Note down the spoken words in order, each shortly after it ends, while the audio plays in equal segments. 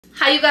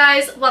Hi you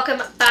guys,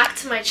 welcome back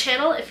to my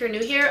channel. If you're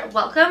new here,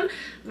 welcome.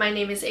 My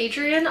name is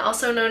Adrienne,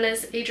 also known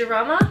as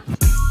Adrienne.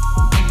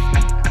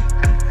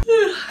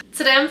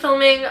 Today I'm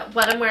filming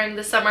what I'm wearing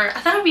this summer. I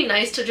thought it would be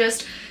nice to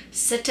just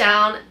sit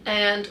down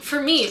and,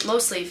 for me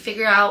mostly,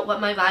 figure out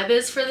what my vibe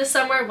is for this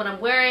summer, what I'm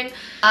wearing.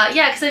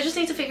 Yeah, because I just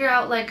need to figure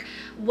out like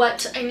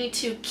what I need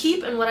to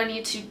keep and what I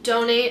need to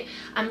donate.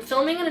 I'm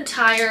filming an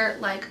entire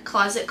like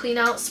closet clean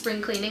out,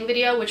 spring cleaning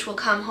video, which will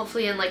come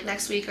hopefully in like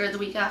next week or the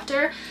week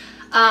after.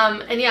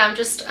 And yeah,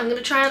 I'm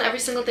gonna try on every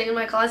single thing in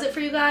my closet for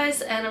you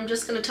guys, and I'm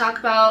just gonna talk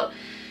about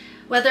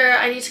whether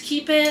I need to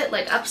keep it,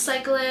 like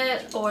upcycle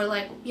it, or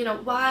like, you know,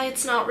 why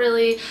it's not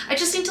really. I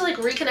just need to like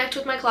reconnect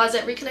with my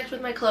closet, reconnect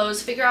with my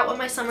clothes, figure out what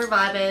my summer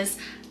vibe is,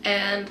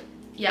 and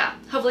yeah,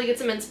 hopefully get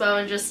some inspo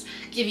and just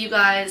give you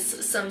guys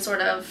some sort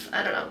of,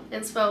 I don't know,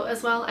 inspo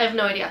as well. I have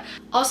no idea.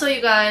 Also,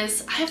 you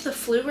guys, I have the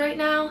flu right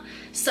now,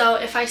 so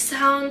if I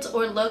sound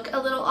or look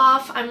a little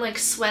off, I'm like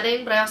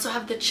sweating, but I also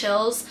have the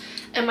chills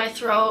and my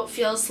throat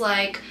feels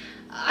like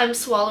I'm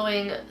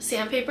swallowing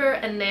sandpaper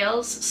and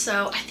nails,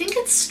 so I think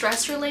it's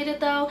stress related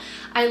though.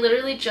 I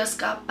literally just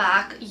got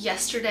back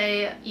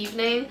yesterday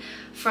evening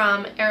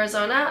from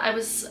Arizona. I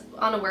was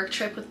on a work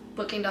trip with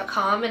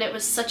booking.com and it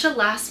was such a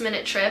last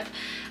minute trip,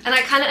 and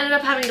I kind of ended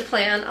up having to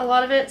plan a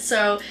lot of it,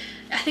 so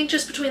I think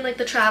just between like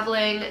the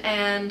traveling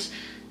and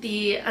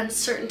the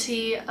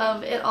uncertainty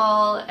of it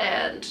all,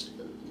 and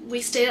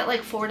we stayed at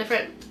like 4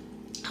 different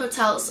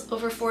hotels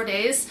over 4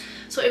 days,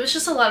 so it was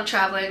just a lot of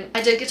traveling.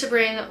 I did get to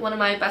bring one of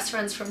my best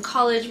friends from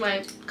college,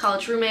 my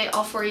college roommate,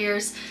 all 4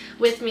 years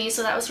with me,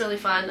 so that was really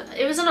fun.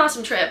 It was an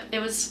awesome trip. It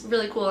was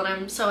really cool, and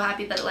I'm so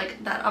happy that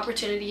like that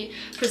opportunity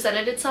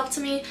presented itself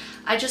to me.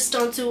 I just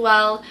don't do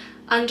well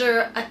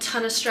under a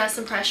ton of stress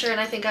and pressure, and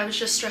I think I was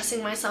just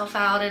stressing myself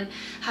out and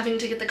having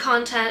to get the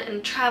content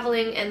and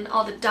traveling and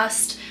all the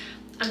dust.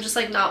 I'm just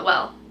like not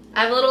well.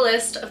 I have a little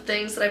list of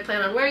things that I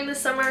plan on wearing this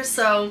summer,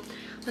 so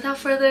without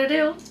further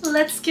ado,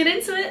 let's get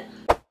into it.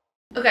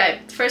 Okay,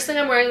 first thing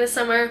I'm wearing this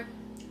summer,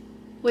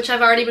 which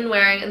I've already been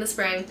wearing in the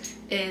spring,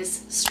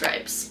 is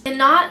stripes. And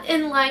not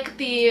in like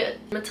the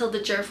Matilda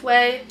Jerf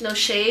way, no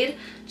shade,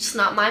 just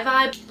not my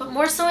vibe, but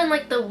more so in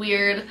like the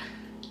weird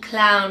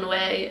clown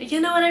way.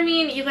 You know what I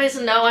mean? You guys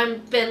know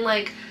I've been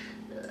like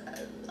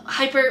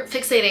hyper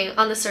fixating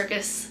on the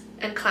circus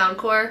and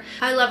clowncore.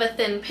 I love a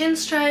thin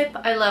pinstripe,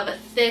 I love a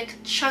thick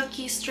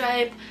chunky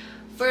stripe,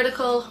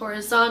 vertical,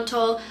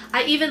 horizontal.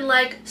 I even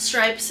like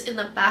stripes in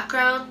the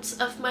backgrounds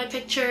of my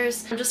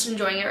pictures. I'm just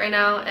enjoying it right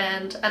now,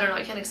 and I don't know,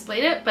 I can't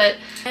explain it, but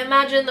I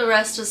imagine the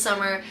rest of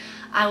summer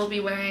I will be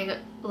wearing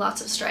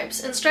lots of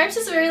stripes. And stripes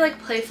is very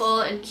like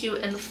playful and cute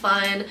and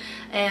fun,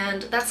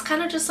 and that's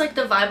kind of just like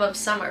the vibe of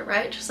summer,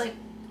 right? Just like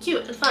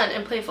cute and fun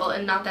and playful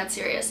and not that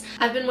serious.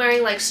 I've been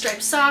wearing like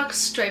striped socks,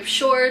 striped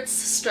shorts,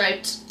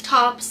 striped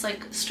tops,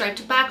 like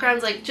striped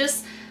backgrounds, like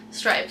just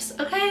stripes,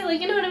 okay?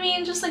 Like, you know what I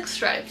mean? Just like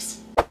stripes.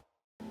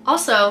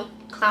 Also,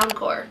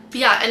 clowncore. But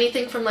yeah,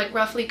 anything from like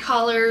ruffly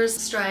collars,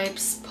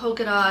 stripes,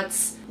 polka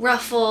dots,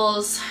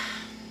 ruffles.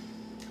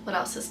 What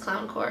else is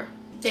clowncore?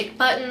 Fake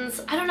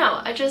buttons. I don't know.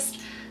 I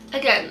just,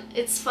 again,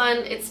 it's fun,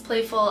 it's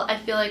playful. I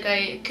feel like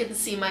I can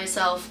see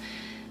myself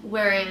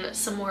wearing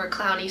some more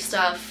clowny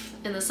stuff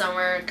in the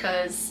summer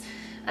because,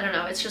 I don't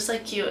know, it's just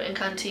like cute and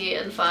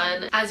cunty and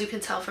fun. As you can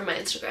tell from my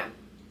Instagram,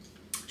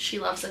 she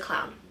loves a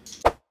clown.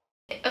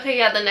 Okay,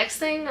 yeah, the next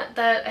thing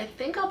that I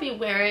think I'll be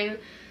wearing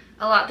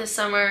a lot this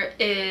summer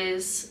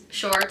is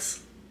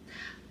shorts.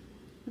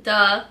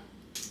 Duh.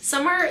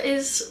 Summer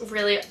is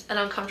really an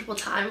uncomfortable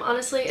time,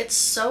 honestly. It's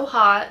so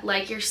hot,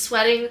 like you're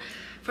sweating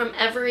from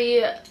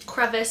every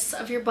crevice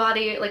of your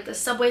body, like the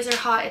subways are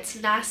hot,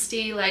 it's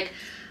nasty. Like,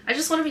 I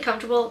just want to be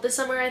comfortable this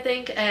summer, I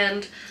think,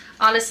 and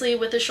honestly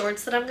with the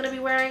shorts that I'm going to be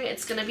wearing,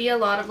 it's going to be a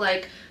lot of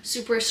like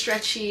super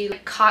stretchy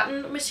like,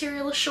 cotton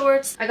material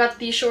shorts. I got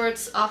these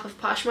shorts off of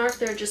Poshmark.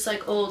 They're just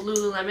like old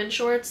Lululemon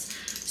shorts.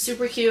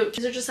 Super cute.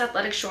 These are just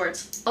athletic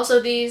shorts. Also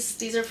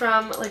these are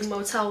from like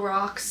Motel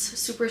Rocks.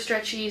 Super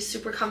stretchy,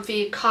 super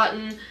comfy,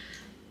 cotton.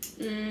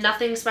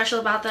 Nothing special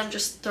about them.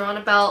 Just throw on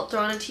a belt,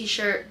 throw on a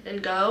t-shirt,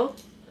 and go.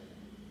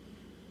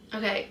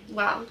 Okay,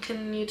 wow.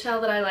 Can you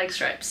tell that I like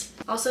stripes?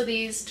 Also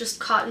these, just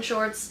cotton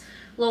shorts,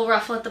 little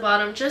ruffle at the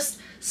bottom, just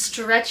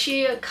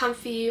stretchy,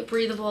 comfy,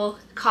 breathable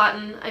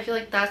cotton. I feel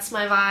like that's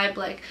my vibe.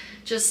 Like,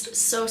 just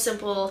so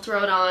simple.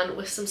 Throw it on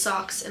with some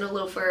socks and a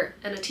loafer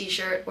and a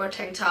t-shirt or a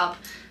tank top.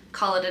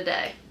 Call it a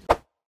day.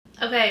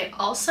 Okay,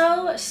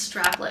 also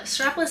strapless.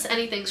 Strapless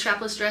anything.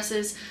 Strapless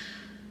dresses,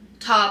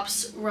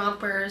 tops,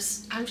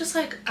 rompers. I'm just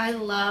like, I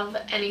love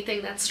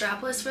anything that's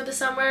strapless for the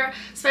summer,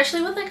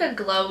 especially with like a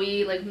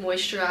glowy, like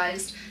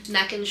moisturized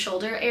neck and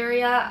shoulder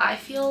area. I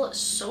feel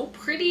so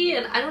pretty,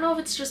 and I don't know if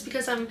it's just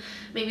because I'm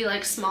maybe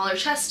like smaller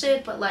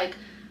chested, but like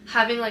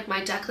having like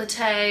my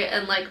décolleté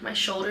and like my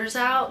shoulders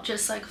out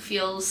just like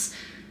feels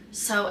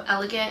so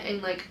elegant,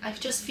 and like I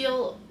just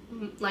feel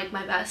like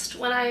my best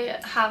when I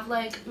have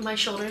like my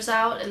shoulders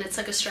out and it's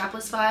like a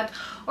strapless vibe,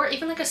 or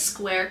even like a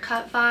square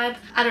cut vibe.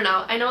 I don't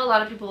know. I know a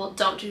lot of people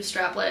don't do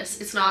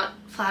strapless. It's not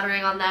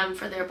flattering on them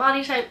for their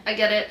body type. I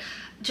get it.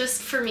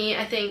 Just for me,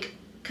 I think,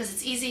 because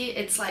it's easy,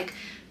 it's like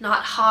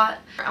not hot.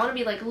 I want to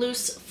be like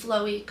loose,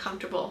 flowy,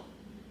 comfortable.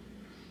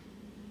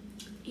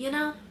 You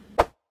know?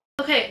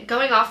 Okay,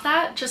 going off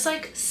that, just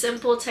like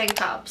simple tank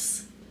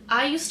tops.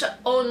 I used to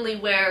only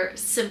wear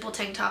simple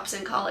tank tops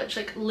in college,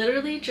 like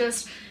literally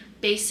just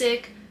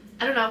basic,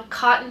 I don't know,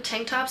 cotton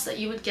tank tops that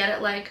you would get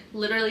at like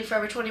literally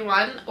Forever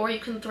 21, or you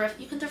can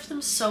thrift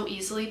them so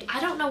easily. I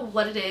don't know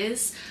what it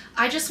is.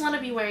 I just want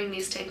to be wearing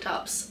these tank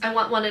tops. I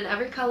want one in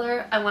every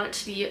color. I want it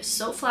to be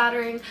so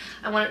flattering.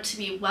 I want it to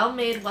be well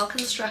made, well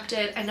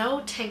constructed. I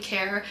know Tank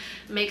Hair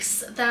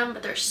makes them,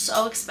 but they're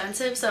so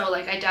expensive, so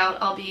like I doubt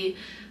I'll be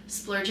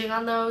splurging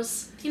on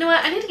those. You know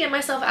what? I need to get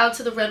myself out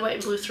to the red, white,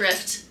 and blue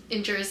thrift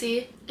in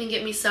Jersey and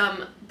get me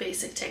some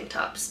basic tank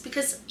tops,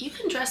 because you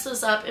can dress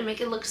those up and make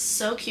it look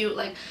so cute,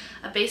 like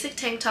a basic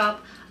tank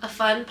top, a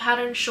fun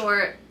patterned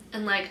short,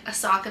 and like a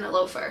sock and a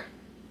loafer.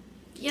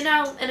 You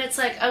know? And it's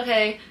like,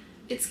 okay,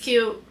 it's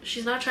cute,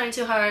 she's not trying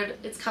too hard,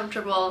 it's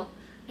comfortable.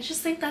 I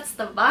just think that's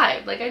the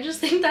vibe. Like I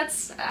just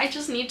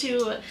need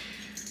to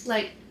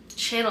like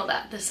channel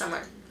that this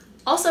summer.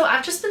 Also,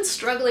 I've just been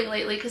struggling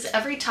lately because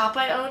every top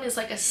I own is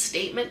like a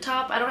statement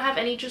top. I don't have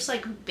any just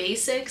like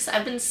basics.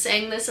 I've been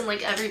saying this in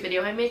like every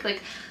video I make.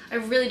 Like I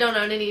really don't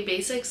own any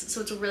basics,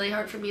 so it's really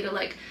hard for me to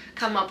like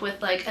come up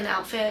with like an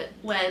outfit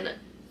when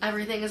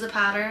everything is a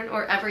pattern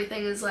or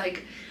everything is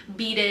like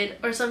beaded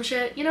or some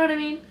shit. You know what I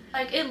mean?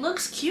 Like it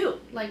looks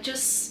cute. Like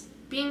just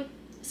being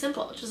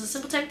simple. Just a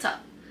simple tank top.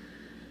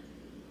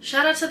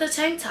 Shout out to the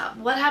tank top.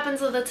 What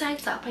happens with the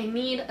tank top? I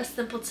need a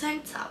simple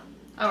tank top.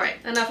 Alright,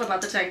 enough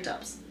about the tank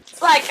tops.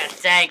 It's like a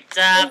tank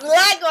top.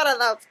 Like one of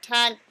those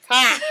tank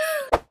tops.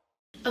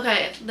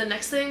 Okay, the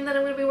next thing that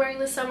I'm going to be wearing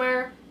this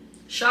summer,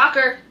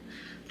 shocker,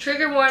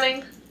 trigger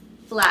warning,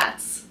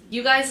 flats.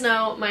 You guys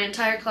know my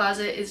entire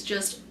closet is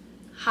just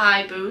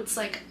high boots,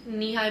 like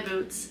knee-high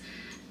boots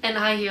and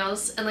high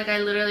heels, and like I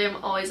literally am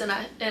always in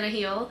a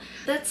heel.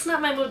 That's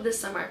not my mood this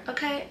summer,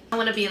 okay? I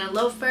want to be in a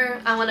loafer,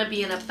 I want to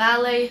be in a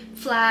ballet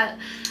flat,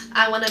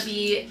 I want to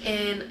be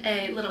in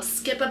a little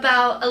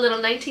skip-about, a little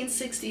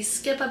 1960s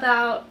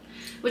skip-about,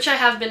 which I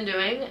have been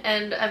doing,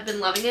 and I've been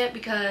loving it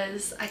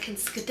because I can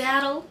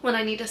skedaddle when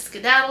I need to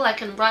skedaddle, I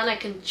can run, I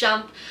can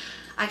jump,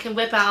 I can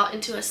whip out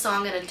into a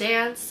song and a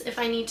dance if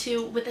I need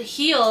to. With a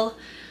heel,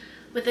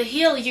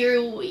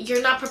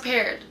 you're not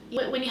prepared.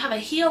 When you have a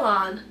heel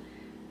on,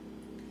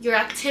 your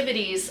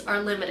activities are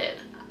limited.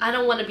 I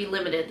don't want to be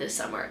limited this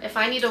summer. If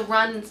I need to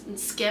run and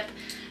skip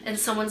and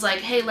someone's like,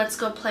 hey, let's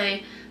go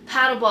play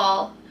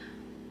paddleball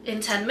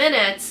in 10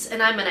 minutes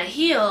and I'm in a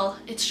heel,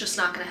 it's just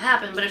not going to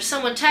happen. But if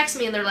someone texts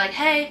me and they're like,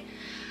 hey,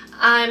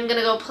 I'm going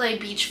to go play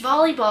beach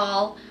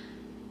volleyball,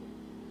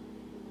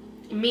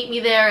 meet me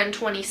there in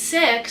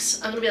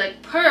 26, I'm going to be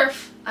like,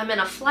 perf, I'm in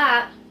a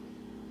flat,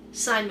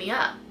 sign me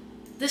up.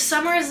 This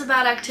summer is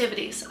about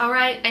activities,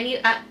 alright?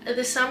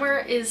 This summer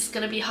is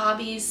going to be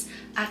hobbies,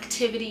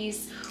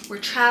 activities. We're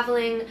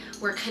traveling,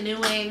 we're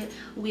canoeing,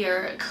 we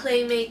are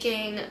clay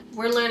making,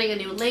 we're learning a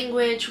new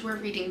language, we're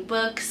reading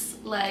books.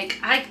 Like,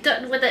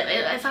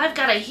 if I've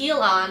got a heel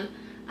on,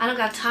 I don't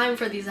got time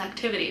for these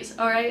activities,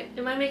 alright?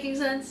 Am I making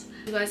sense?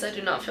 You guys, I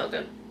do not feel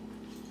good.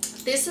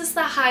 This is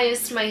the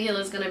highest my heel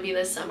is going to be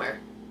this summer.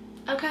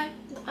 Okay.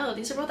 Oh,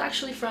 these are both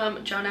actually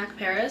from Jonac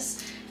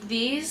Paris.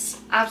 These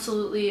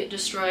absolutely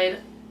destroyed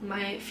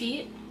my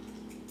feet.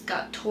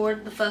 Got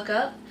torn the fuck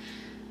up.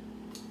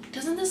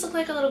 Doesn't this look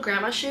like a little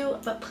grandma shoe?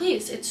 But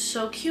please, it's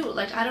so cute.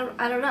 Like I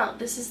don't know.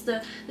 This is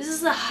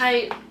the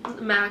height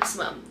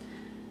maximum.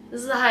 This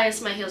is the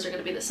highest my heels are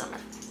gonna be this summer.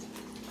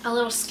 A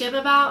little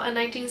skip-about, a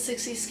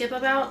 1960s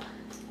skip-about.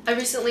 I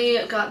recently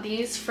got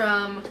these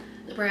from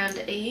the brand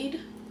Agey.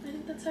 I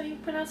think that's how you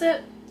pronounce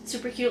it.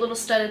 Super cute little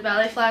studded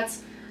ballet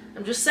flats.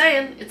 I'm just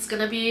saying, it's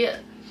gonna be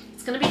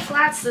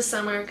flats this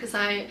summer because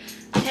I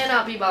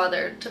cannot be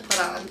bothered to put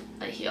on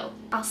a heel.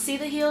 I'll see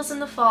the heels in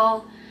the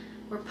fall.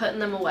 We're putting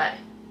them away.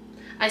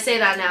 I say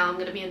that now, I'm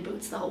gonna be in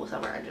boots the whole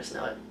summer, I just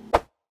know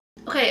it.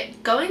 Okay,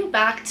 going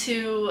back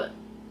to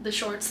the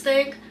shorts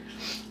thing,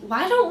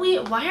 why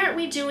aren't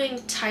we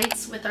doing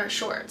tights with our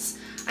shorts?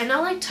 I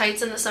know like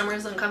tights in the summer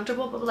is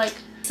uncomfortable, but like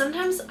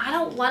sometimes I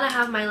don't want to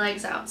have my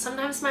legs out.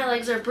 Sometimes my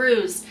legs are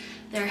bruised,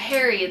 they're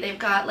hairy, they've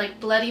got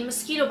like bloody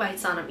mosquito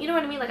bites on them. You know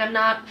what I mean? Like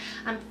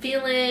I'm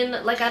feeling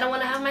like I don't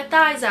want to have my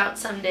thighs out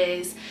some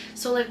days.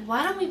 So like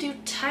why don't we do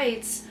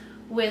tights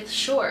with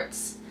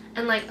shorts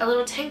and like a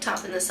little tank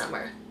top in the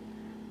summer?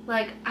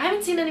 Like I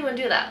haven't seen anyone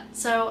do that,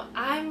 so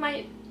I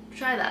might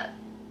try that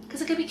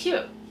because it could be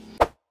cute.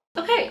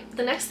 Okay,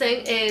 the next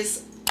thing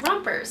is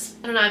rompers.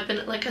 I don't know, I've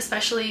been like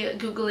especially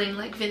googling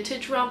like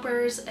vintage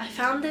rompers. I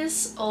found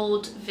this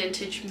old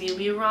vintage Miu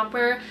Miu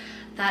romper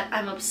that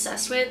I'm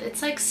obsessed with.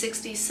 It's like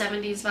 60s,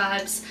 70s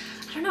vibes.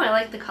 I don't know, I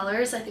like the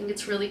colors. I think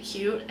it's really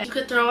cute. You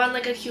could throw on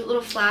like a cute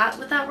little flat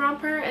with that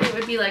romper and it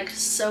would be like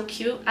so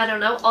cute. I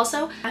don't know.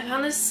 Also, I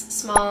found this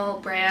small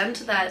brand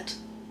that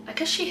I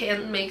guess she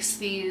hand makes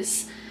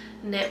these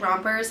knit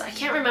rompers. I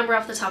can't remember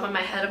off the top of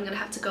my head. I'm gonna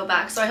have to go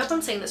back, so I hope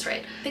I'm saying this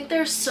right. I think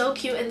they're so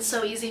cute and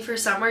so easy for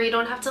summer. You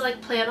don't have to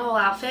like plan a whole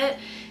outfit.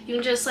 You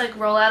can just like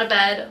roll out of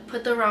bed,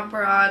 put the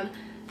romper on,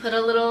 put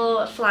a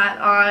little flat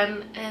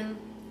on, and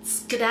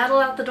skedaddle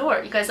out the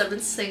door. You guys have been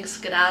saying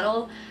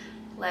skedaddle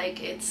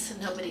like it's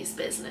nobody's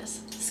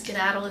business.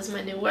 Skedaddle is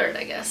my new word,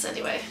 I guess.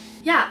 Anyway,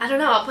 yeah, I don't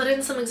know, I'll put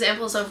in some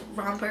examples of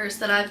rompers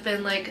that I've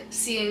been like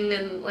seeing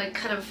and like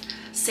kind of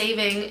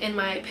saving in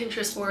my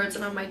Pinterest boards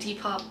and on my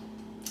Depop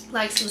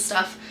likes and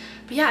stuff.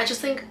 But yeah, I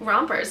just think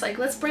rompers, like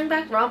let's bring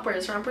back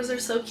rompers. Rompers are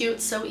so cute,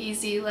 so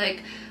easy.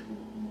 Like,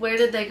 where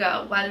did they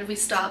go? Why did we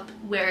stop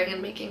wearing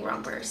and making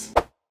rompers?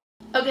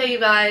 Okay, you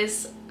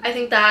guys, I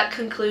think that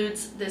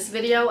concludes this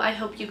video. I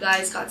hope you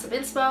guys got some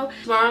inspo.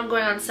 Tomorrow I'm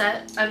going on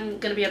set. I'm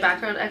gonna be a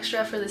background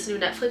extra for this new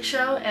Netflix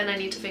show, and I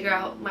need to figure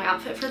out my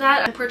outfit for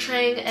that. I'm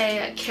portraying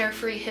a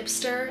carefree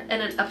hipster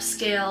in an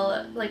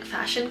upscale like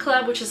fashion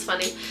club, which is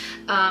funny.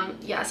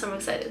 Yeah, so I'm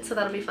excited. So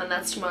that'll be fun.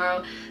 That's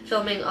tomorrow.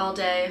 Filming all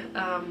day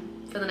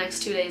for the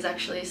next 2 days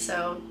actually.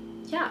 So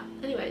yeah,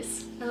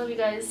 anyways, I love you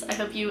guys. I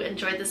hope you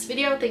enjoyed this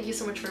video. Thank you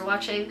so much for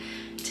watching.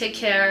 Take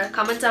care.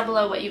 Comment down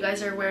below what you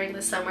guys are wearing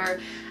this summer,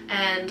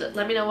 and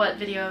let me know what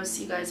videos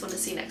you guys want to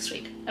see next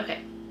week. Okay,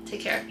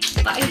 take care.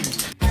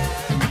 Bye.